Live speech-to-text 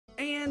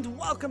And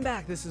welcome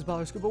back. This is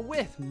Baller Scuba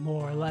with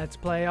more Let's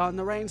Play on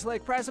the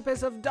Rain-Slick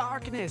Precipice of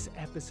Darkness,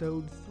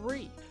 Episode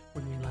 3.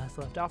 When we last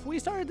left off, we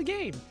started the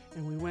game,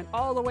 and we went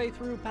all the way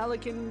through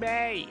Pelican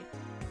Bay.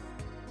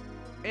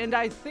 And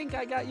I think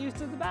I got used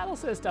to the battle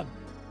system.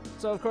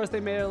 So, of course, they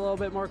made it a little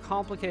bit more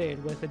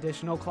complicated with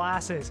additional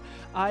classes.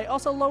 I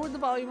also lowered the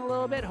volume a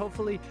little bit.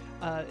 Hopefully,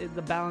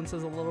 the balance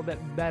is a little bit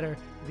better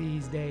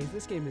these days.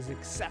 This game is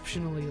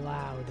exceptionally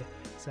loud,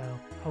 so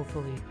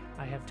hopefully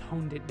I have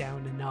toned it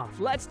down enough.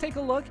 Let's take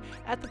a look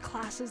at the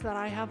classes that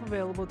I have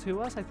available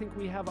to us. I think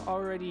we have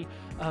already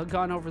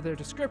gone over their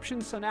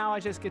descriptions, so now I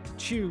just get to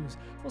choose.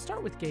 We'll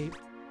start with Gabe.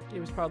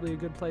 Gabe is probably a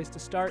good place to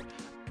start.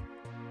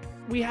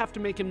 We have to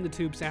make him the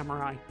Tube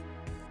Samurai.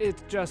 It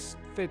just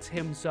fits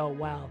him so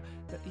well.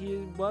 He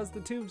was the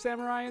Tube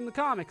Samurai in the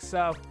comics,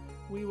 so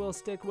we will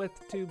stick with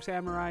Tube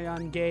Samurai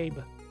on Gabe.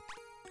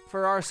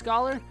 For our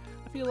scholar,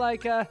 I feel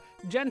like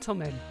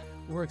Gentleman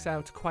works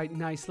out quite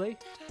nicely.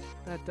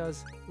 That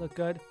does look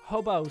good.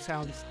 Hobo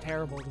sounds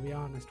terrible, to be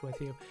honest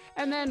with you.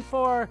 And then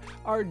for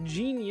our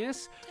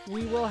genius,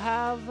 we will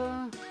have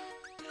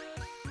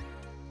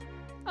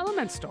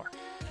Element Store.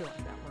 I feel like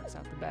that works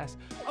out the best.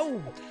 Oh,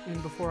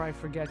 and before I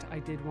forget, I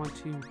did want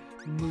to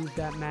move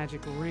that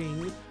magic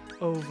ring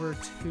over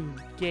to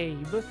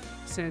Gabe,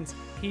 since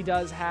he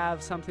does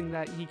have something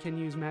that he can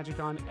use magic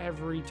on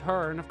every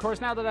turn. Of course,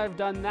 now that I've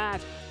done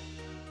that,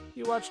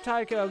 you watch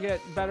Tycho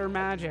get better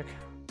magic.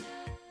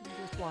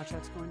 Just watch,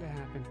 that's going to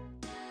happen.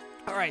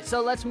 All right,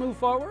 so let's move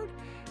forward,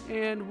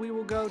 and we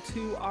will go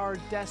to our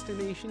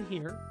destination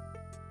here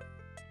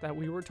that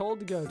we were told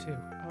to go to.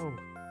 Oh,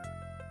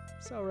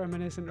 so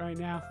reminiscent right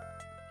now.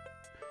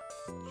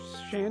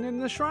 Shannon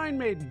the Shrine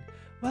Maiden.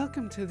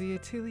 Welcome to the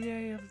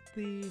Atelier of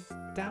the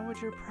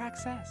Dowager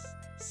Praxesse,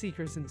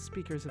 seekers and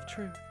speakers of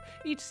truth.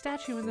 Each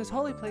statue in this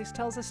holy place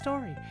tells a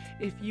story.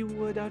 If you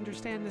would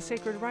understand the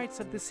sacred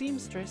rites of the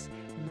seamstress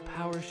and the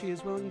power she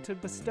is willing to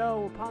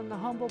bestow upon the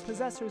humble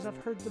possessors of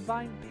her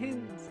divine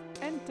pins,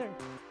 enter.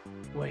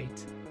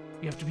 Wait,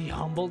 you have to be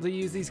humble to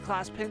use these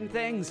class pin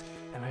things?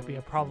 That might be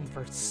a problem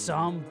for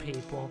some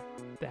people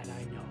that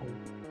I know.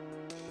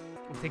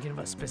 I'm thinking of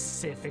a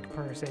specific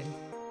person.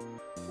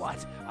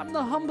 What? I'm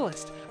the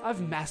humblest.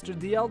 I've mastered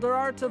the elder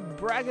art of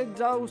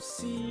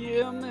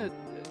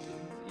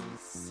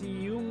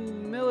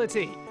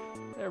humility.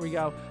 There we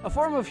go. A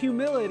form of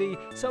humility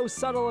so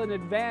subtle and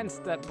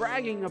advanced that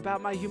bragging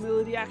about my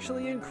humility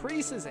actually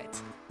increases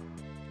it.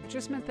 It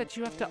just meant that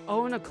you have to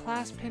own a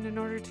class pin in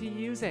order to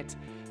use it.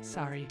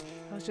 Sorry,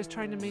 I was just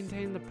trying to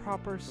maintain the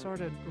proper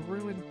sort of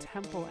ruined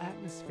temple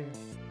atmosphere.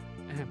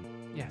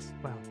 Yes,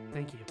 well,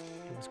 thank you.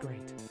 It was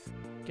great.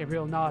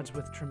 Gabriel nods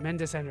with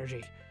tremendous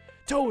energy.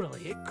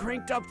 Totally, it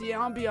cranked up the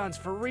ambiance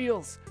for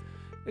reals.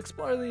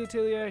 Explore the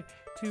Atelier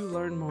to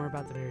learn more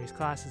about the various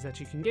classes that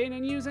you can gain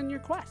and use in your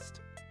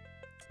quest.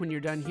 When you're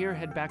done here,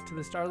 head back to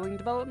the Starling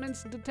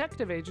Development's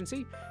detective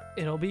agency.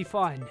 It'll be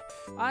fun.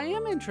 I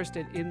am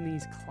interested in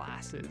these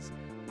classes.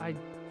 I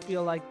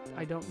feel like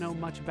I don't know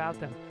much about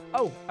them.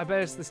 Oh, I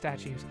bet it's the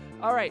statues.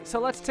 All right, so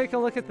let's take a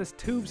look at this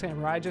Tube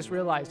Samurai. I just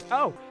realized.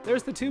 Oh,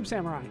 there's the Tube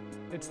Samurai.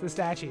 It's the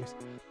statues.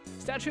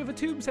 Statue of a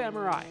Tube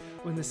Samurai.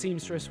 When the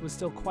seamstress was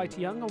still quite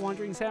young, a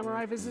wandering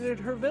samurai visited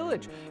her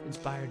village.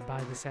 Inspired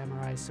by the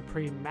samurai's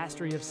supreme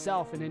mastery of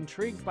self and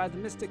intrigued by the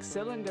mystic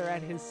cylinder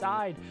at his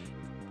side,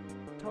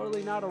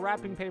 totally not a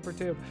wrapping paper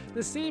tube,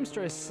 the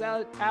seamstress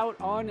set out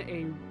on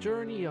a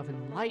journey of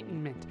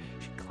enlightenment.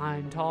 She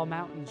climbed tall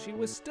mountains. She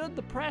withstood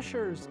the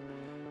pressures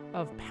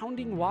of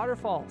pounding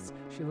waterfalls.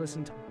 She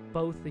listened to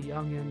both the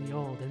young and the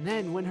old. And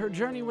then, when her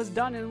journey was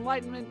done and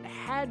enlightenment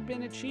had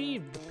been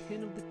achieved, the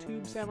pin of the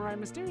Tube Samurai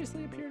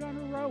mysteriously appeared on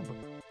her robe.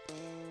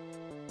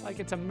 Like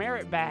it's a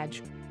merit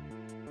badge.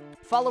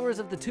 Followers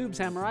of the Tube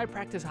Samurai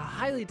practice a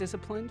highly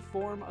disciplined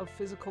form of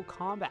physical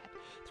combat.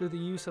 Through the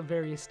use of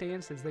various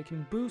stances, they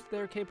can boost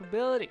their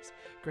capabilities.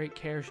 Great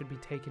care should be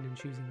taken in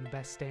choosing the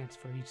best stance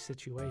for each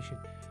situation.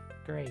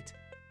 Great.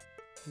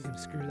 I'm gonna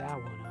screw that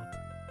one up.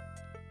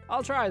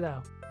 I'll try,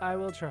 though. I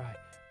will try.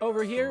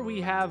 Over here,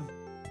 we have...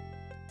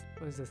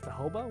 What is this, the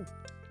hobo?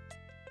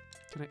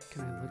 Can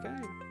I look at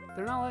it?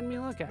 They're not letting me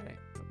look at it.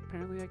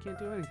 Apparently I can't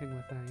do anything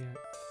with that yet.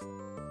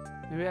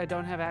 Maybe I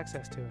don't have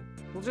access to it.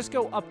 We'll just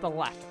go up the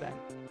left then.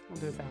 We'll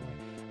do it that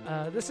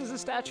way. This is a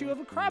statue of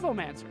a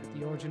Crabomancer.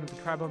 The origin of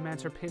the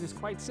Crabomancer pin is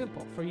quite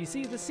simple, for you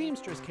see, the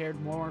seamstress cared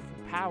more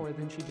for power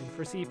than she did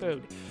for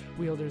seafood.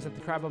 Wielders of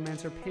the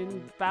Crabomancer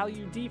pin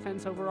value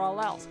defense over all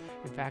else.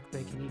 In fact,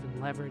 they can even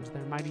leverage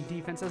their mighty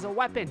defense as a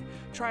weapon.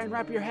 Try and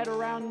wrap your head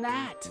around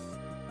that.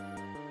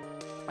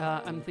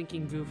 I'm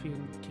thinking Goofy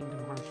and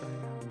Kingdom Hearts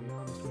right now, to be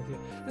honest with you.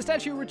 The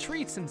statue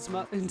retreats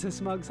into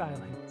smug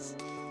silence.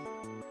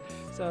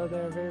 So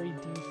they're very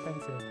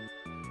defensive.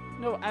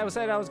 No, I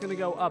said I was going to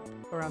go up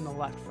around the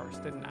left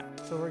first, didn't I?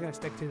 So we're going to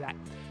stick to that.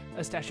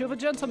 A statue of a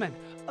gentleman.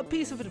 A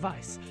piece of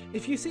advice.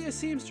 If you see a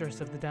seamstress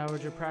of the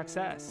Dowager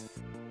Praxesse,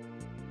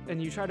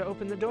 and you try to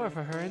open the door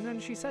for her, and then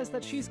she says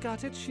that she's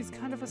got it, she's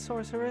kind of a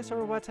sorceress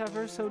or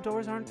whatever, so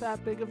doors aren't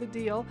that big of a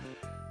deal,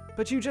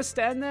 But you just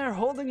stand there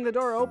holding the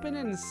door open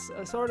in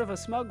a sort of a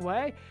smug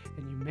way,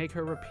 and you make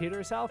her repeat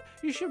herself.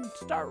 You should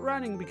start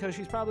running because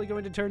she's probably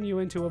going to turn you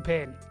into a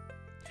pin.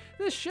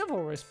 This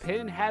chivalrous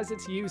pin has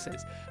its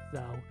uses,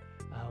 though.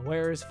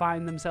 Wearers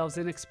find themselves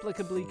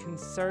inexplicably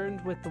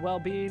concerned with the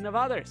well-being of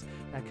others.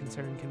 That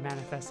concern can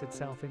manifest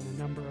itself in a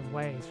number of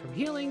ways, from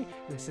healing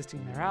and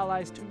assisting their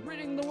allies to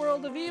ridding the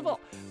world of evil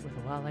with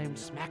a well-aimed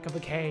smack of a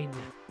cane.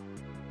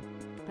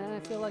 And I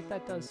feel like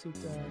that does suit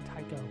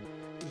Tycho,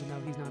 even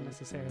though he's not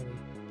necessarily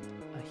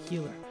a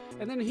healer.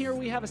 And then here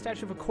we have a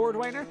statue of a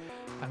cordwainer.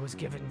 I was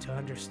given to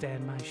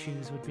understand my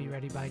shoes would be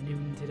ready by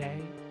noon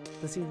today.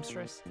 The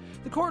seamstress.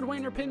 The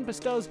cordwainer pin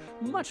bestows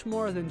much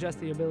more than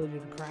just the ability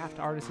to craft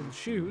artisan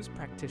shoes.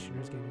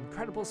 Practitioners gain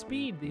incredible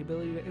speed, the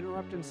ability to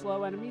interrupt and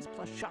slow enemies,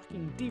 plus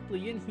shocking,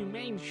 deeply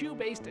inhumane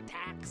shoe-based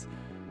attacks.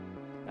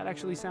 That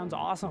actually sounds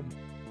awesome.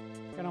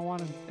 I'm gonna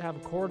want to have a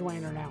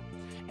cordwainer now.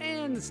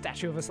 And the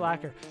statue of a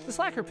slacker. The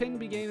slacker pin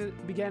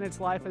began its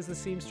life as the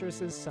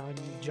seamstress's son,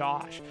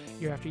 Josh.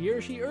 Year after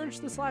year, she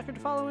urged the slacker to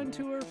follow in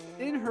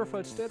her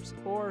footsteps,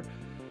 or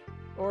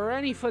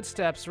any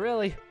footsteps,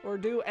 really, or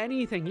do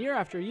anything. Year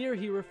after year,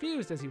 he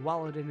refused as he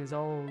wallowed in his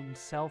own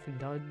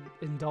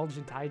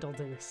self-indulgent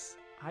idleness.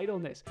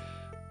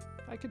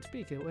 If I could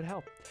speak, it would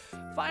help.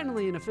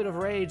 Finally, in a fit of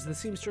rage, the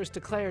seamstress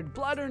declared,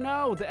 "Blood or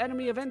no, the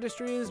enemy of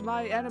industry is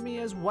my enemy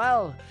as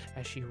well,"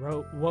 as she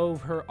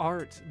wove her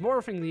art,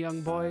 morphing the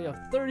young boy of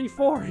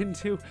 34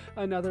 into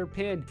another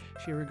pin.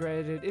 She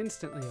regretted it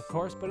instantly, of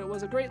course, but it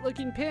was a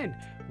great-looking pin,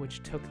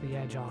 which took the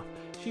edge off.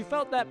 She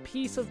felt that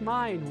peace of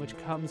mind which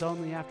comes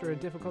only after a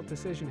difficult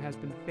decision has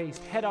been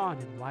faced head-on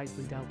and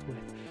wisely dealt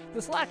with.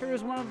 The slacker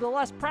is one of the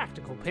less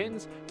practical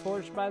pins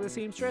forged by the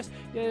seamstress,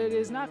 yet it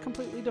is not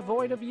completely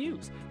devoid of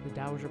use. The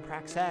Dowager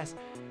Praxesse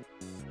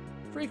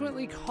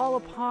frequently call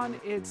upon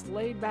its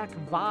laid-back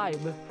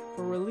vibe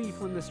for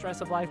relief when the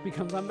stress of life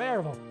becomes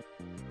unbearable.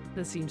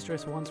 The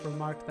seamstress once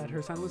remarked that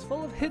her son was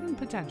full of hidden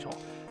potential,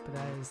 but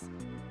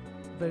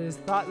it is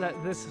thought that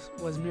this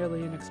was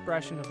merely an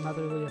expression of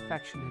motherly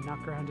affection and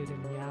not grounded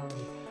in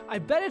reality. I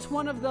bet it's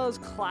one of those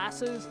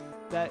classes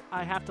that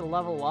I have to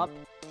level up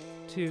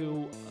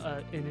to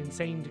an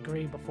insane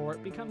degree before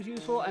it becomes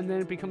useful, and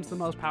then it becomes the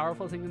most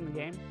powerful thing in the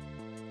game.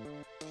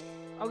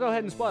 I'll go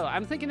ahead and spoil it.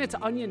 I'm thinking it's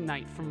Onion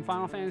Knight from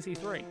Final Fantasy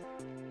III.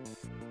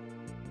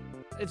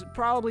 It's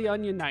probably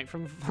Onion Knight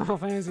from Final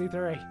Fantasy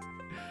III.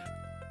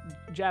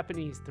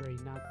 Japanese 3,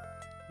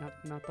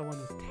 not the one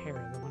with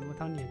Terra, the one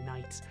with Onion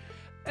Knights.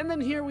 And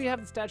then here we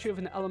have the statue of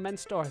an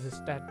Elementor.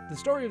 The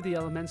story of the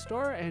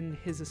Elementor and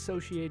his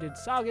associated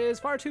saga is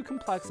far too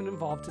complex and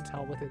involved to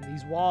tell within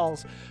these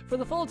walls. For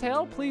the full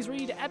tale, please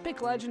read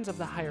Epic Legends of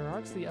the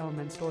Hierarchs, the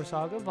Elementor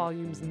Saga,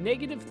 volumes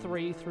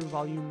 -3 through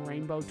volume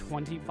Rainbow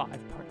 25,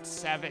 part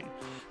 7.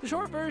 The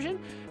short version,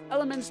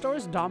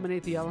 Elementors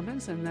dominate the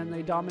elements, and then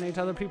they dominate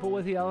other people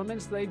with the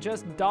elements. They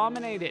just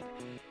dominate it.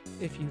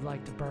 If you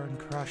like to burn,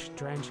 crush,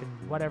 drench, and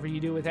whatever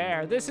you do with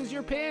air, this is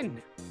your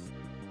pin.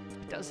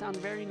 Does sound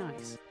very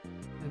nice.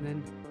 And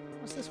then,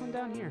 what's this one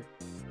down here?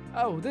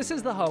 Oh, this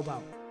is the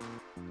hobo.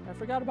 I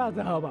forgot about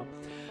the hobo.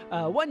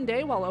 One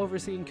day, while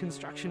overseeing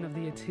construction of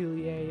the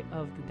Atelier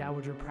of the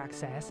Dowager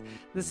Praxesse,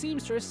 the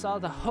seamstress saw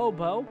the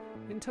hobo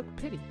and took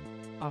pity,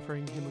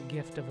 offering him a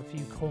gift of a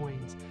few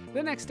coins.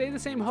 The next day, the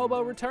same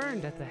hobo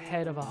returned at the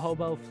head of a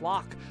hobo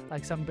flock,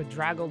 like some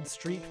bedraggled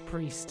street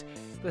priest.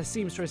 The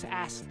seamstress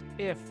asked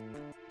if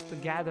the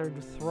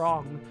gathered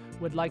throng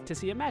would like to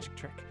see a magic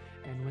trick.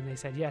 And when they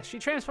said yes, she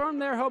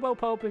transformed their hobo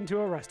pope into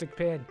a rustic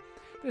pin.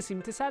 This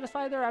seemed to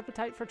satisfy their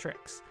appetite for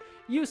tricks.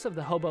 Use of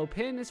the hobo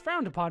pin is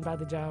frowned upon by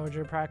the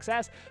Dowager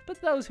Praxesse, but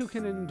those who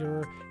can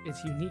endure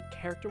its unique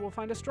character will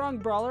find a strong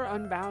brawler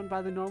unbound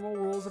by the normal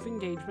rules of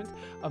engagement.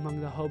 Among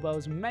the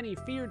hobo's many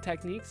feared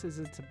techniques is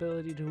its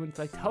ability to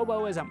inflict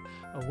hoboism,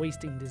 a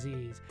wasting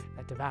disease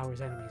that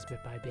devours enemies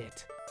bit by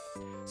bit.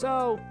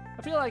 So,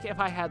 I feel like if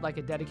I had like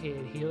a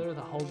dedicated healer,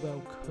 the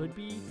hobo could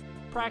be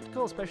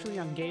practical, especially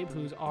on Gabe,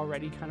 who's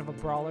already kind of a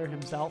brawler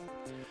himself.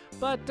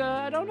 But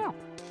I don't know.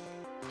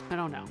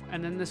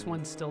 And then this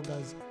one still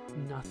does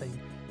nothing.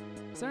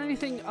 Is there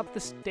anything up the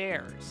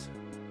stairs?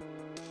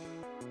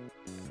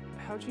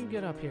 How'd you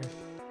get up here?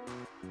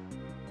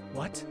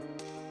 What?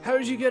 How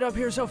did you get up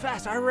here so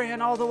fast? I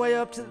ran all the way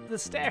up to the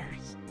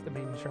stairs. The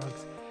maiden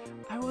shrugs.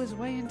 I was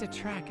way into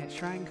track at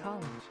Shrine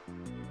College.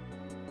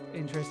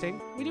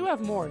 Interesting. We do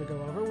have more to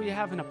go over. We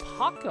have an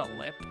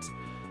apocalypse.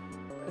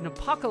 An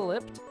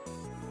apocalypse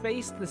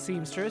faced the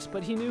seamstress,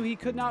 but he knew he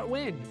could not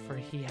win, for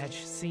he had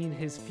seen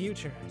his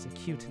future as a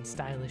cute and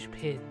stylish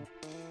pin.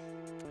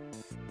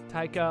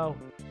 Tycho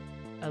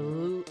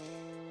Eluctor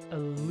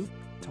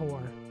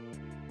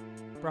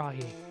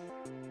Brahe.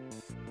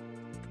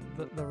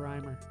 The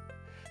rhymer.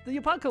 The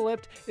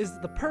apocalypse is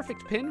the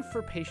perfect pin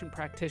for patient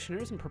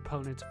practitioners and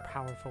proponents of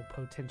powerful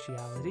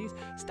potentialities,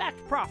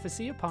 stacked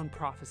prophecy upon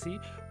prophecy,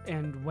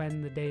 and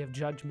when the day of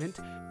judgment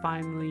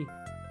finally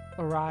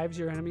arrives,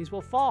 your enemies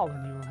will fall,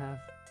 and you will have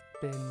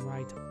been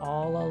right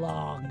all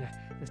along.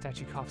 The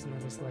statue coughs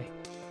nervously.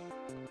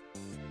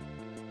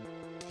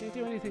 Can't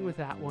do anything with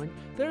that one.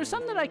 There are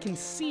some that I can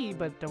see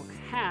but don't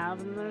have,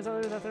 and then there's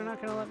others that they're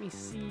not going to let me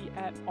see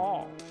at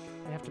all.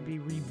 They have to be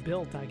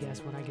rebuilt, I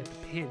guess, when I get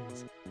the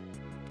pins.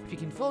 If you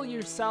can fool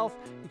yourself,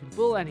 you can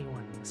fool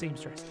anyone, the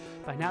seamstress.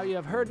 By now you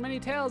have heard many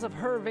tales of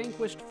her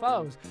vanquished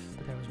foes,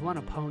 but there was one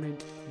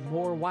opponent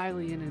more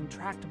wily and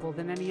intractable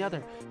than any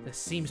other, the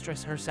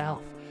seamstress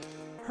herself.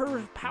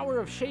 Her power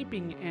of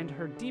shaping and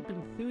her deep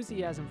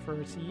enthusiasm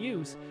for its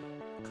use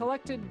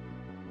collected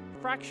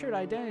fractured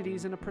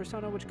identities in a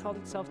persona which called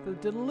itself the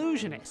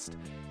Delusionist.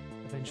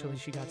 Eventually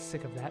she got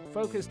sick of that,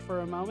 focused for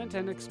a moment,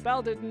 and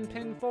expelled it in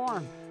pin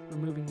form.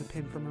 Removing the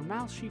pin from her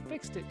mouth, she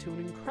fixed it to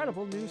an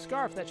incredible new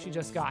scarf that she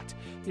just got.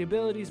 The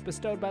abilities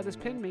bestowed by this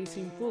pin may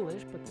seem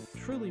foolish, but the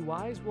truly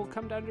wise will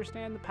come to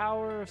understand the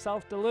power of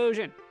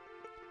self-delusion.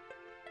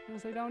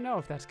 Because they don't know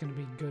if that's going to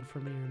be good for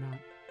me or not.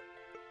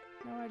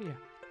 No idea.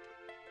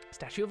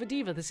 Statue of a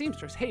diva, the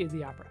seamstress, hated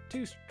the opera.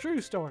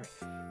 True story.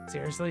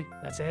 Seriously?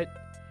 That's it?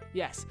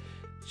 Yes.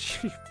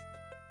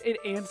 It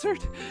answered.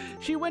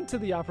 She went to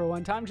the opera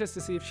one time just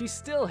to see if she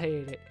still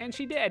hated it, and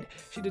she did.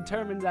 She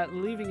determined that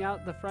leaving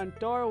out the front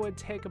door would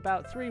take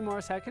about 3 more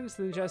seconds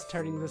than just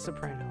turning the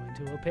soprano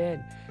into a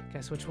pin.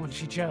 Guess which one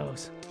she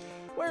chose.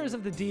 Wearers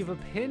of the diva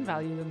pin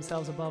value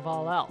themselves above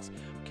all else.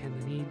 Can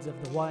the needs of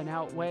the one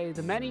outweigh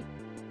the many?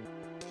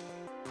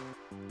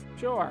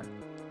 Sure.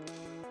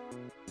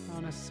 I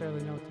don't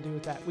necessarily know what to do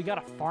with that. We got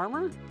a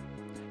farmer?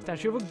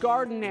 Statue of a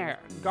gardener.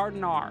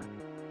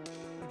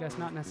 I guess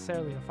not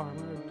necessarily a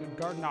farmer, a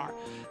gardener.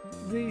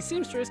 The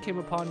seamstress came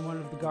upon one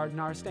of the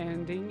gardeners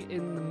standing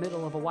in the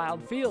middle of a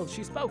wild field.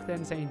 She spoke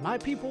then, saying, "My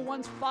people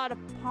once fought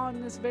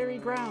upon this very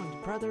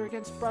ground, brother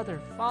against brother,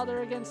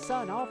 father against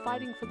son, all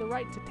fighting for the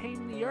right to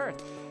tame the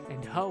earth,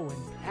 and hoe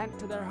and plant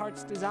to their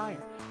heart's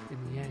desire. In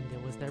the end,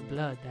 it was their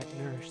blood that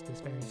nourished this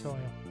very soil."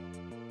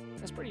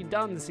 That's pretty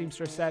dumb, the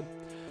seamstress said.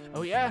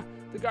 "Oh yeah?"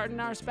 the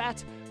gardener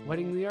spat,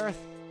 wetting the earth.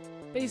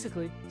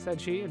 "Basically," said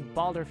she, and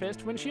balled her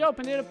fist. When she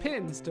opened it, a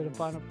pin stood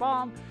upon a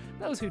bomb.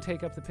 Those who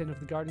take up the pin of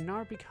the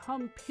gardener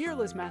become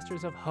peerless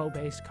masters of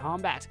hoe-based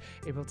combat,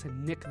 able to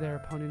nick their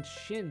opponent's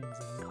shins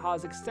and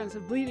cause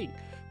extensive bleeding.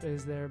 But it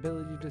is their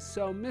ability to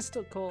sow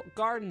mystical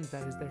gardens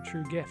that is their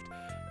true gift.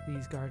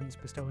 These gardens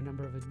bestow a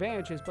number of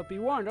advantages, but be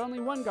warned, only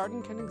one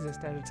garden can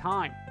exist at a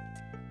time.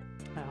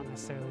 I don't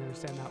necessarily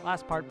understand that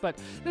last part, but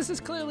this is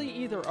clearly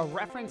either a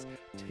reference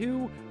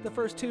to the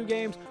first 2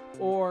 games,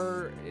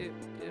 or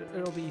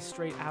it'll be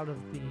straight out of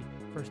the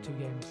first 2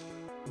 games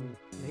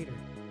later.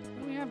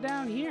 What do we have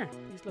down here?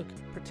 These look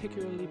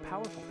particularly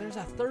powerful. There's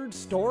a 3rd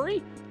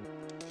story?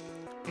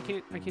 I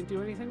can't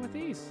do anything with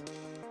these.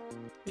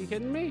 Are you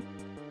kidding me?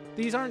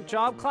 These aren't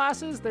job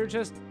classes, they're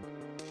just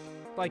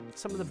like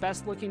some of the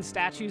best looking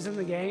statues in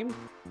the game.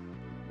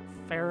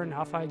 Fair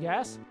enough, I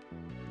guess.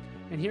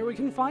 And here we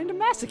can find a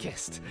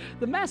masochist.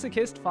 The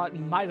masochist fought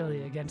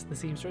mightily against the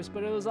seamstress,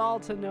 but it was all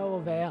to no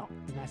avail.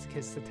 The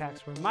masochist's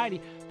attacks were mighty,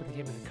 but they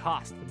came at a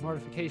cost, the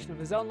mortification of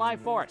his own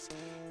life force.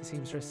 The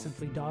seamstress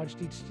simply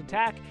dodged each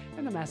attack,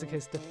 and the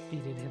masochist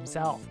defeated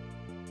himself.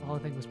 The whole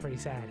thing was pretty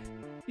sad.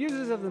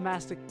 Users of the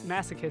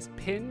masochist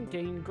pin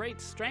gain great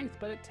strength,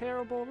 but at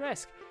terrible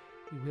risk.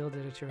 You wield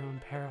it at your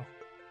own peril.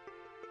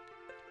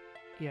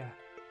 Yeah,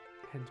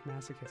 hence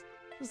masochist.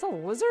 Is this a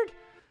lizard?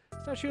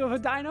 Statue of a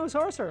dino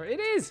sorcerer. It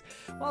is!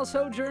 While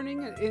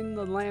sojourning in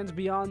the lands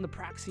beyond the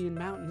Praxian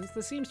mountains,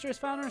 the seamstress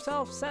found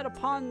herself set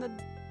upon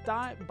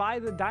by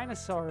the dino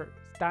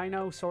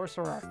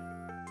sorcerer.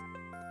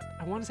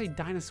 I want to say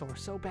dinosaur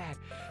so bad.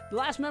 The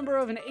last member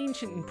of an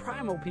ancient and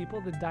primal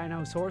people, the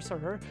dino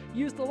sorcerer,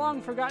 used the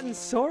long-forgotten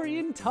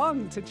saurian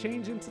tongue to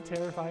change into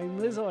terrifying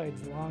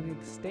lizards, long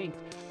extinct.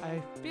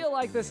 I feel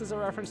like this is a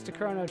reference to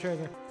Chrono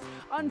Trigger.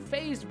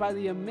 Unfazed by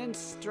the immense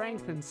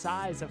strength and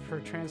size of her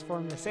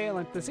transformed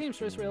assailant, the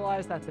seamstress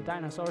realized that the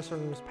dino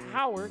sorcerer's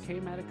power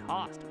came at a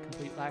cost, a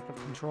complete lack of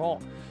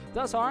control.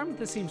 Thus armed,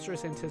 the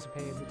seamstress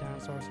anticipated the dino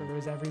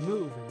sorcerer's every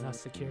move and thus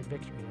secured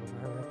victory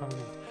over her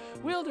opponent.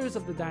 Wielders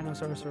of the dino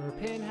sorcerer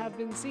pin have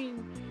been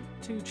seen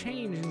to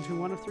change into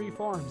one of 3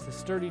 forms: the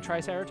sturdy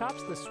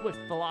Triceratops, the swift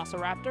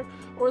Velociraptor,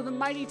 or the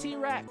mighty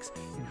T-Rex.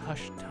 In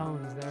hushed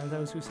tones, there are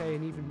those who say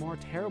an even more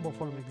terrible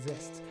form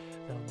exists,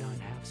 though none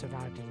have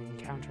survived an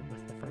encounter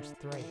with the first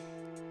 3.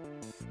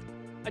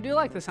 I do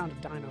like the sound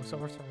of dino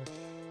sorcerer.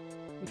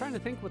 I'm trying to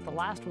think what the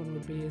last one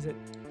would be. Is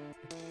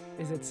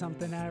it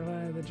something out of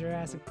one of the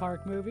Jurassic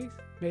Park movies?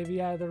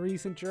 Maybe out of the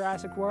recent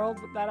Jurassic World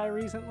that I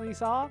recently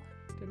saw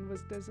and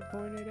was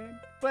disappointed in?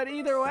 But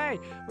either way,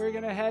 we're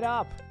gonna head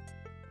up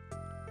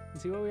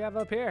and see what we have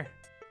up here.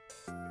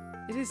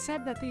 It is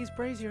said that these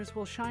braziers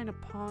will shine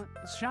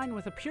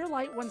with a pure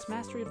light once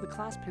mastery of the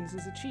class pins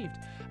is achieved.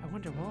 I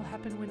wonder what will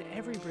happen when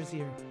every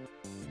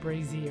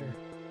brazier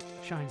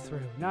shines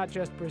through. Not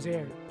just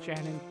brazier.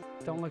 Shannon,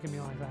 don't look at me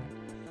like that.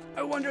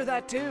 I wonder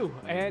that too,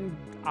 and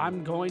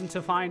I'm going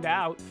to find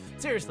out.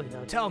 Seriously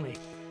though, tell me.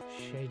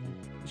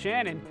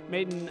 Shannon,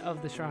 maiden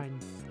of the shrine,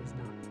 does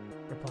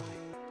not reply.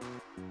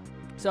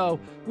 So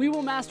we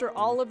will master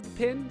all of the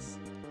pins.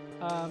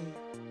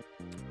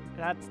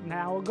 That's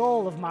now a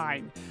goal of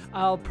mine.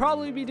 I'll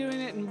probably be doing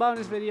it in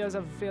bonus videos. I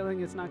have a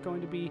feeling it's not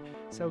going to be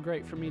so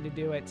great for me to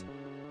do it,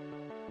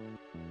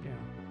 you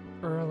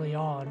know, early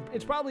on.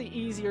 It's probably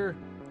easier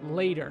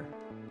later,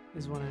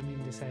 is what I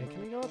mean to say.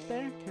 Can I go up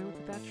there? Can I look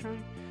at that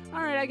shrine?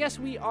 All right, I guess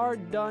we are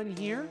done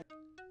here,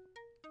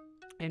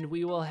 and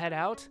we will head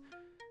out.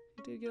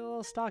 We did get a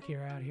little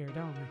stockier out here,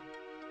 don't we?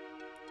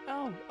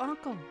 Oh,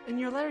 Uncle, in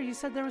your letter you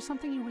said there was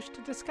something you wished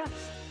to discuss.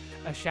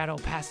 A shadow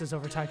passes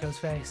over Tycho's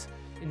face.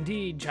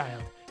 Indeed,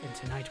 child, and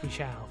tonight we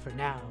shall. For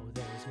now,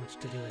 there is much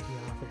to do at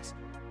the office.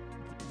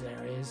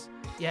 There is?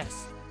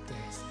 Yes, there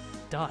is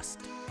dust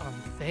on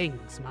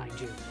things, mind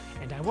you,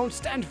 and I won't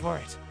stand for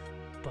it.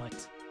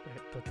 But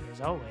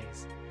there's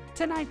always.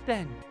 Tonight,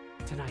 then.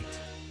 Tonight.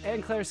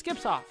 And Claire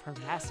skips off, her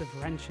massive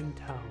wrench in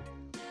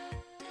tow.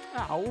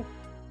 Ow.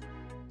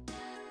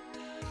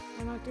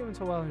 I'm not doing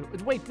so well.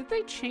 Wait, did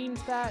they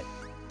change that?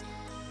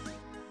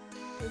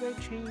 Did they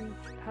change?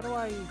 How do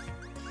I...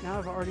 Now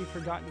I've already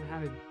forgotten how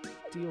to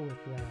deal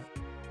with that.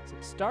 Does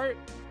it start?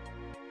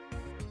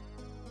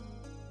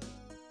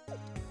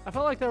 I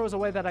felt like there was a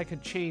way that I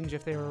could change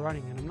if they were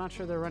running, and I'm not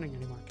sure they're running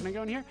anymore. Can I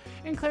go in here?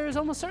 And Claire is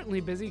almost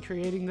certainly busy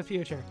creating the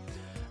future.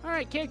 All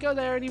right, can't go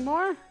there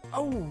anymore.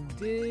 Oh,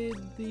 did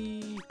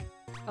the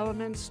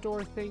element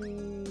store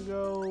thing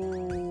go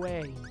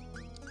away?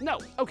 No.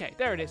 Okay,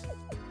 there it is.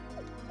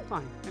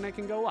 Fine, and I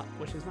can go up,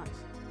 which is nice.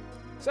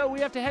 So we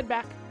have to head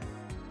back,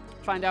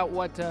 find out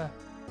what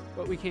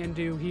we can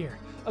do here.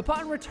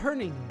 Upon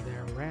returning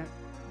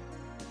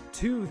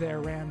to their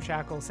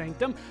ramshackle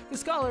sanctum, the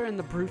scholar and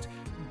the brute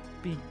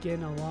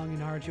begin a long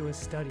and arduous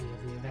study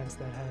of the events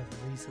that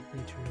have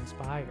recently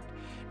transpired.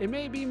 It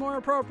may be more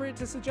appropriate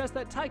to suggest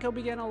that Tycho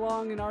began a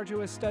long and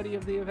arduous study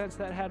of the events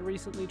that had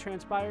recently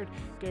transpired.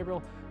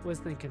 Gabriel was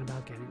thinking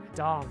about getting a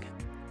dog,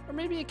 or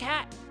maybe a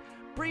cat.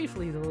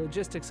 Briefly, the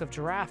logistics of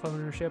giraffe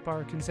ownership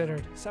are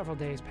considered. Several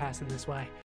days pass in this way.